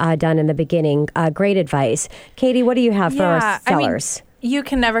done in the beginning. Great advice. Katie, what do you have for our sellers? I mean, you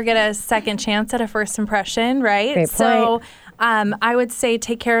can never get a second chance at a first impression, right? Great point. So I would say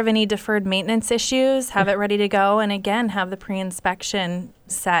take care of any deferred maintenance issues, have it ready to go, and again, have the pre-inspection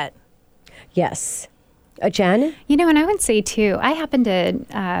set. Yes. Jen? You know, and I would say, too, I happen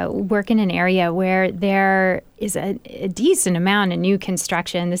to work in an area where there is a decent amount of new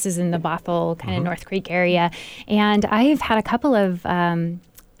construction. This is in the Bothell, kind of North Creek area. And I've had a couple of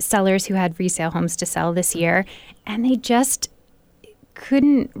sellers who had resale homes to sell this year, and they just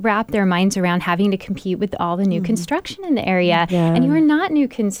couldn't wrap their minds around having to compete with all the new construction in the area. Yeah. And you are not new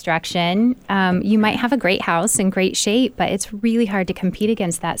construction. You might have a great house in great shape, but it's really hard to compete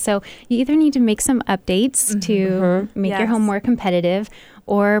against that. So you either need to make some updates to make your home more competitive,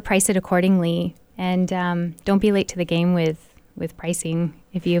 or price it accordingly. And don't be late to the game with pricing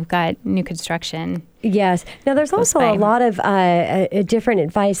if you've got new construction. Yes. Now, there's also a lot of different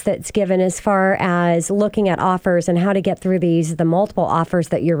advice that's given as far as looking at offers and how to get through the multiple offers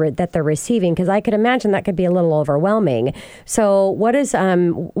that they're receiving, because I could imagine that could be a little overwhelming. So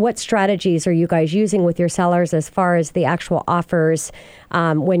what strategies are you guys using with your sellers as far as the actual offers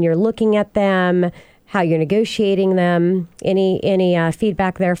when you're looking at them, how you're negotiating them? Any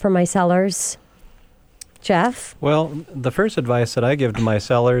feedback there from my sellers? Jeff? Well, the first advice that I give to my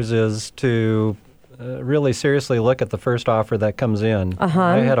sellers is to really seriously look at the first offer that comes in.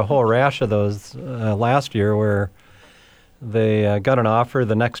 I had a whole rash of those last year where they got an offer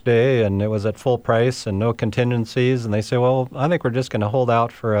the next day and it was at full price and no contingencies, and they say, well, I think we're just going to hold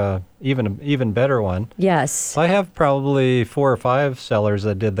out for a even better one. Yes. I have probably 4 or 5 sellers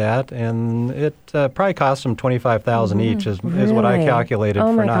that did that, and it probably cost them $25,000 each is what I calculated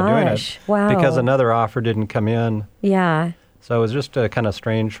for not doing it. Wow. Because another offer didn't come in. Yeah. So it was just kind of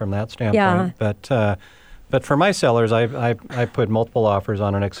strange from that standpoint. Yeah. But for my sellers, I put multiple offers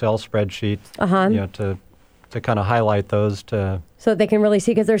on an Excel spreadsheet, to kind of highlight those so they can really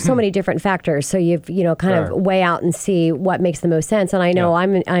see, because there's so many different factors. So you've kind of weigh out and see what makes the most sense. And I know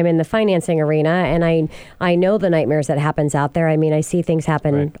I'm in the financing arena, and I know the nightmares that happens out there. I mean, I see things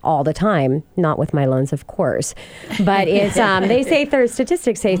happen all the time, not with my loans, of course, but it's they say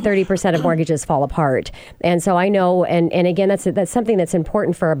statistics say 30% of mortgages fall apart. And so I know, and again, that's something that's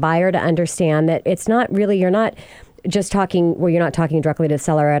important for a buyer to understand, that it's not really, you're not just talking, you're not talking directly to the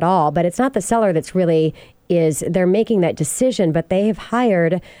seller at all, but it's not the seller that's really they're making that decision, but they have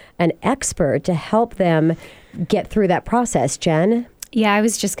hired an expert to help them get through that process. Jen? Yeah, I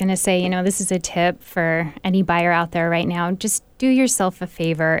was just going to say, this is a tip for any buyer out there right now. Just do yourself a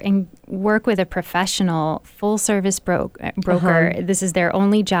favor and work with a professional, full-service broker. This is their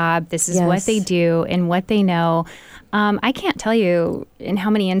only job. This is what they do and what they know. I can't tell you in how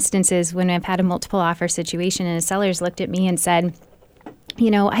many instances when I've had a multiple offer situation and a seller's looked at me and said,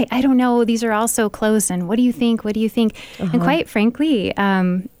 I don't know, these are all so close, and what do you think? What do you think? And quite frankly,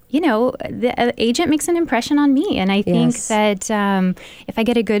 the agent makes an impression on me. And I think that if I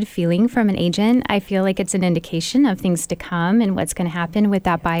get a good feeling from an agent, I feel like it's an indication of things to come and what's going to happen with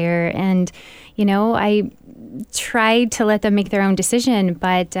that buyer. And, I try to let them make their own decision.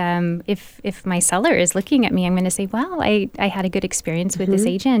 But if my seller is looking at me, I'm going to say, well, I had a good experience with this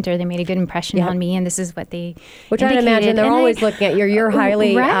agent, or they made a good impression on me, and this is what they Which I'd imagine they're always looking at you're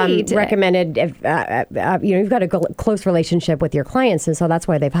highly recommended. You've got a close relationship with your clients, and so that's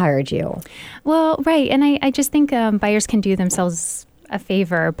why they've hired you. Well, right. And I just think buyers can do themselves a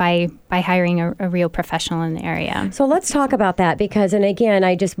favor by hiring a real professional in the area. So let's talk about that, because, and again,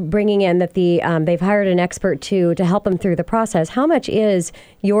 I just bringing in that they've hired an expert to help them through the process. How much is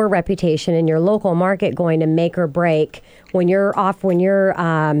your reputation in your local market going to make or break when you're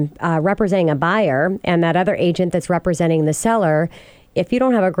representing a buyer and that other agent that's representing the seller? If you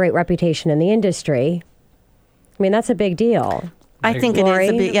don't have a great reputation in the industry, I mean, that's a big deal. I think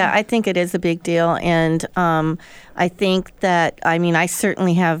Lori? I think it is a big deal, and I think that, I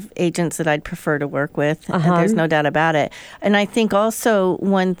certainly have agents that I'd prefer to work with. There's no doubt about it. And I think also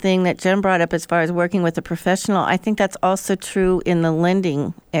one thing that Jen brought up as far as working with a professional, I think that's also true in the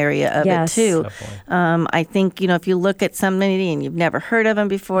lending area of it too. I think, if you look at somebody and you've never heard of them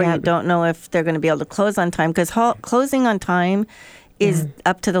before, you don't know if they're going to be able to close on time, because closing on time is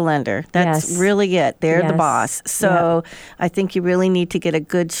up to the lender. That's really it. They're the boss. So I think you really need to get a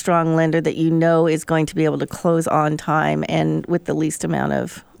good, strong lender that you know is going to be able to close on time and with the least amount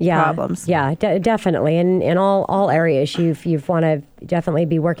of problems. Yeah, definitely. In all areas, you've want to definitely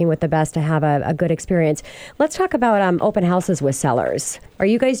be working with the best to have a good experience. Let's talk about open houses with sellers. Are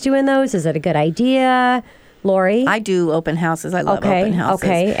you guys doing those? Is it a good idea? Lori? I do open houses. I love open houses.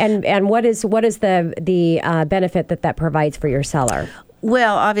 Okay. And what is the benefit that provides for your seller?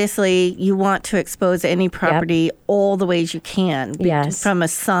 Well, obviously, you want to expose any property all the ways you can. Yes. From a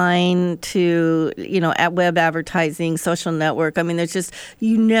sign to, at web advertising, social network. There's just,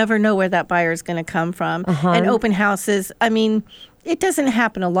 you never know where that buyer is going to come from. And open houses, it doesn't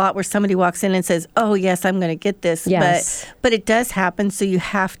happen a lot where somebody walks in and says, "Oh, yes, I'm going to get this." Yes. But it does happen, so you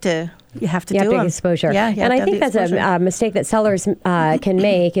have to do exposure. Yeah, and I think that's a mistake that sellers can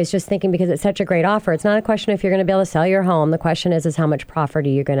make, is just thinking because it's such a great offer. It's not a question if you're going to be able to sell your home. The question is how much profit are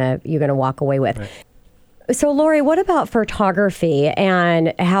you going to walk away with. Right. So, Lori, what about photography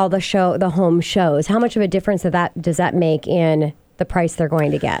and how the home shows? How much of a difference does that make in the price they're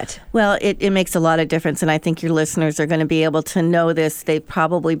going to get? Well, it makes a lot of difference, and I think your listeners are going to be able to know this. They've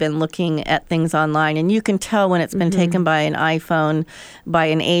probably been looking at things online, and you can tell when it's been taken by an iPhone, by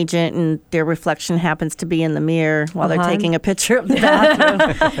an agent, and their reflection happens to be in the mirror while they're taking a picture of the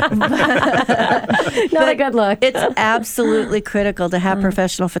bathroom. Not a good look. It's absolutely critical to have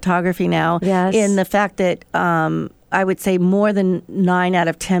professional photography now. Yes. In the fact that I would say more than 9 out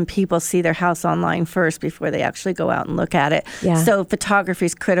of 10 people see their house online first before they actually go out and look at it. Yeah. So photography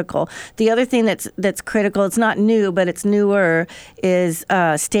is critical. The other thing that's critical, it's not new, but it's newer, is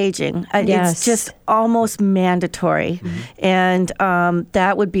staging. It's just almost mandatory. And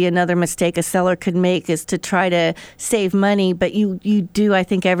that would be another mistake a seller could make, is to try to save money. But you do, I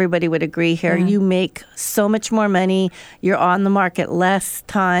think everybody would agree here, you make so much more money. You're on the market less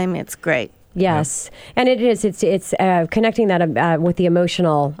time. It's great. Yes, and it is. It's connecting that with the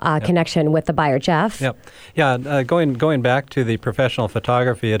emotional connection with the buyer, Jeff. Yep. Yeah. Going back to the professional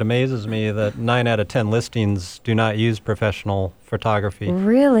photography, it amazes me that 9 out of 10 listings do not use professional photography.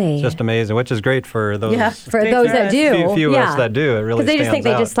 Really? It's just amazing, which is great for those. Yeah, for those that do. Few of us that do. It really because they just think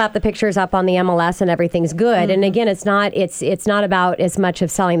out. they just slap the pictures up on the MLS and everything's good. And again, it's not about as much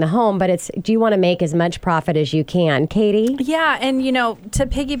of selling the home, but it's, do you want to make as much profit as you can, Katie? Yeah, and to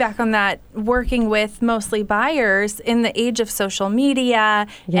piggyback on that, working with mostly buyers in the age of social media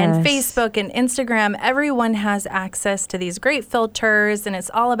and Facebook and Instagram, everyone has access to these great filters, and it's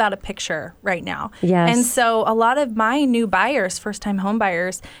all about a picture right now. Yes. And so a lot of my new buyers, first-time home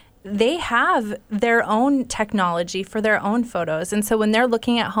buyers, they have their own technology for their own photos. And so when they're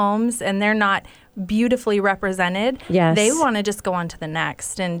looking at homes and they're not beautifully represented, they want to just go on to the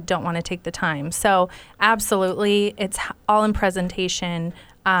next and don't want to take the time. So absolutely, it's all in presentation,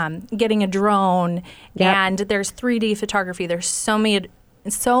 getting a drone, and there's 3D photography. There's so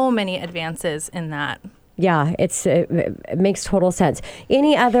many advances in that. Yeah, it makes total sense.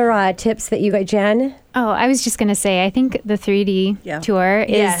 Any other tips that you got, Jen? Oh, I was just going to say, I think the 3D tour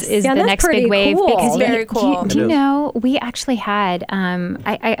is the next big wave. Cool. Because very cool. Do you know, we actually had,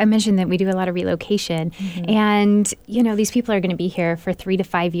 I mentioned that we do a lot of relocation, and, these people are going to be here for 3 to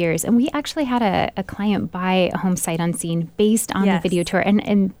 5 years. And we actually had a client buy a home sight unseen based on the video tour.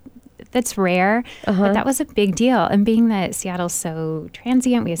 And that's rare, but that was a big deal. And being that Seattle's so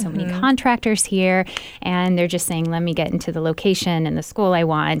transient, we have so many contractors here, and they're just saying, let me get into the location and the school I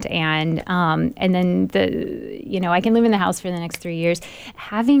want. And then I can live in the house for the next 3 years.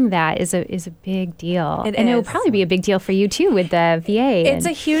 Having that is a big deal. It will probably be a big deal for you too with the VA. It's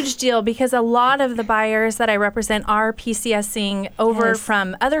a huge deal because a lot of the buyers that I represent are PCSing over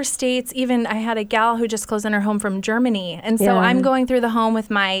from other states. Even I had a gal who just closed on her home from Germany. And so I'm going through the home with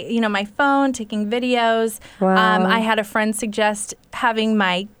my phone, taking videos. Wow. I had a friend suggest having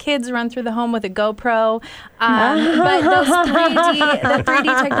my kids run through the home with a GoPro. But the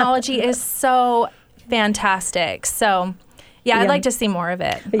 3D technology is so fantastic. So, I'd like to see more of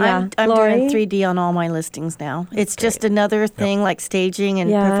it. Yeah. I'm Lori? doing 3D on all my listings now. It's just another thing like staging and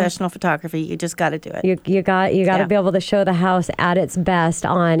professional photography. You just got to do it. You got to be able to show the house at its best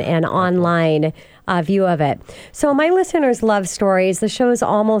on an online view of it. So my listeners love stories. The show is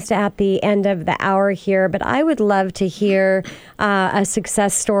almost at the end of the hour here, but I would love to hear a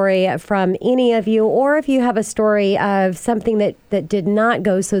success story from any of you, or if you have a story of something that did not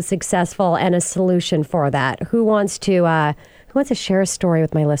go so successful and a solution for that. Who wants to share a story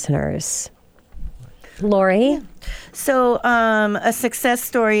with my listeners? Lori? Yeah. So a success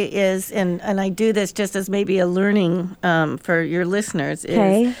story is, and I do this just as maybe a learning for your listeners,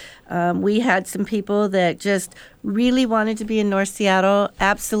 is we had some people that just really wanted to be in North Seattle.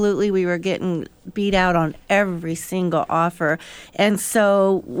 Absolutely, we were getting beat out on every single offer. And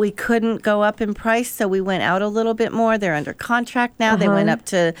so we couldn't go up in price, so we went out a little bit more. They're under contract now. They went up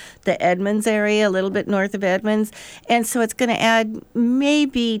to the Edmonds area, a little bit north of Edmonds. And so it's going to add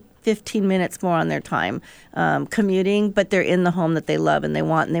maybe 15 minutes more on their time commuting, but they're in the home that they love and they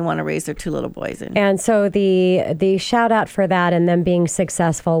want to raise their 2 little boys in. And so the shout out for that and them being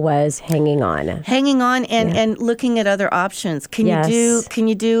successful was hanging on and looking at other options. Can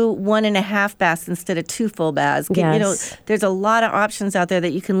you do 1.5 baths instead of 2 full baths? There's a lot of options out there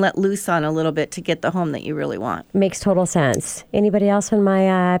that you can let loose on a little bit to get the home that you really want. Makes total sense. Anybody else on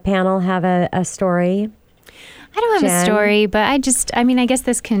my panel have a story? I don't have a story, but I guess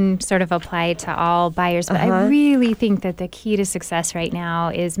this can sort of apply to all buyers. But I really think that the key to success right now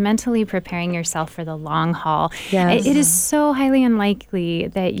is mentally preparing yourself for the long haul. Yes. It is so highly unlikely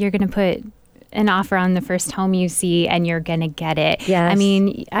that you're going to put an offer on the first home you see and you're going to get it. Yes. I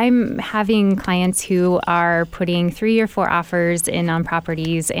mean, I'm having clients who are putting 3 or 4 offers in on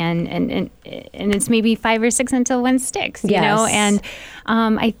properties and it's maybe 5 or 6 until one sticks, you know? And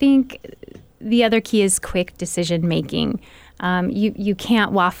I think the other key is quick decision making. You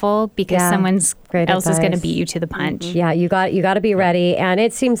can't waffle because someone else is going to beat you to the punch. Mm-hmm. Yeah, you got to be ready. And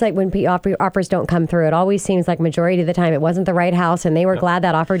it seems like when offers don't come through, it always seems like majority of the time it wasn't the right house, and they were glad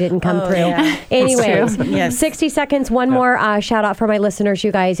that offer didn't come through. Yeah. Anyways, 60 seconds. One more shout out for my listeners.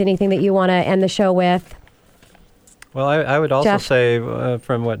 You guys, anything that you want to end the show with? Well, I would also Jeff? say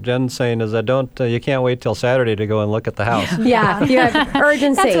from what Jen's saying is that you can't wait till Saturday to go and look at the house. Yeah, you have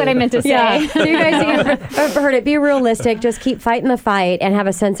urgency. That's what I meant to say. Yeah. So you guys have heard it. Be realistic. Just keep fighting the fight and have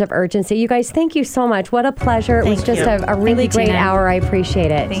a sense of urgency. You guys, thank you so much. What a pleasure. It was just a really great hour. I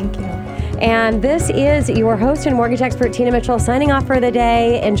appreciate it. Thank you. And this is your host and mortgage expert, Tina Mitchell, signing off for the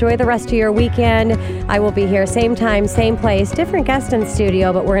day. Enjoy the rest of your weekend. I will be here same time, same place, different guest in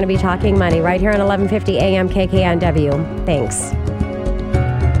studio, but we're going to be talking money right here on 1150 AM KKNW. Thanks.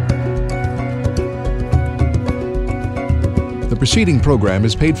 The preceding program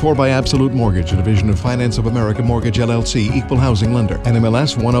is paid for by Absolute Mortgage, a division of Finance of America Mortgage LLC, Equal Housing Lender,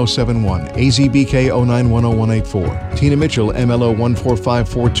 NMLS 1071, AZBK 0910184. Tina Mitchell, MLO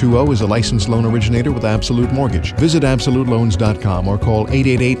 145420, is a licensed loan originator with Absolute Mortgage. Visit AbsoluteLoans.com or call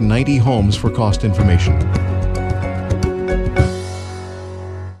 888-90-HOMES for cost information.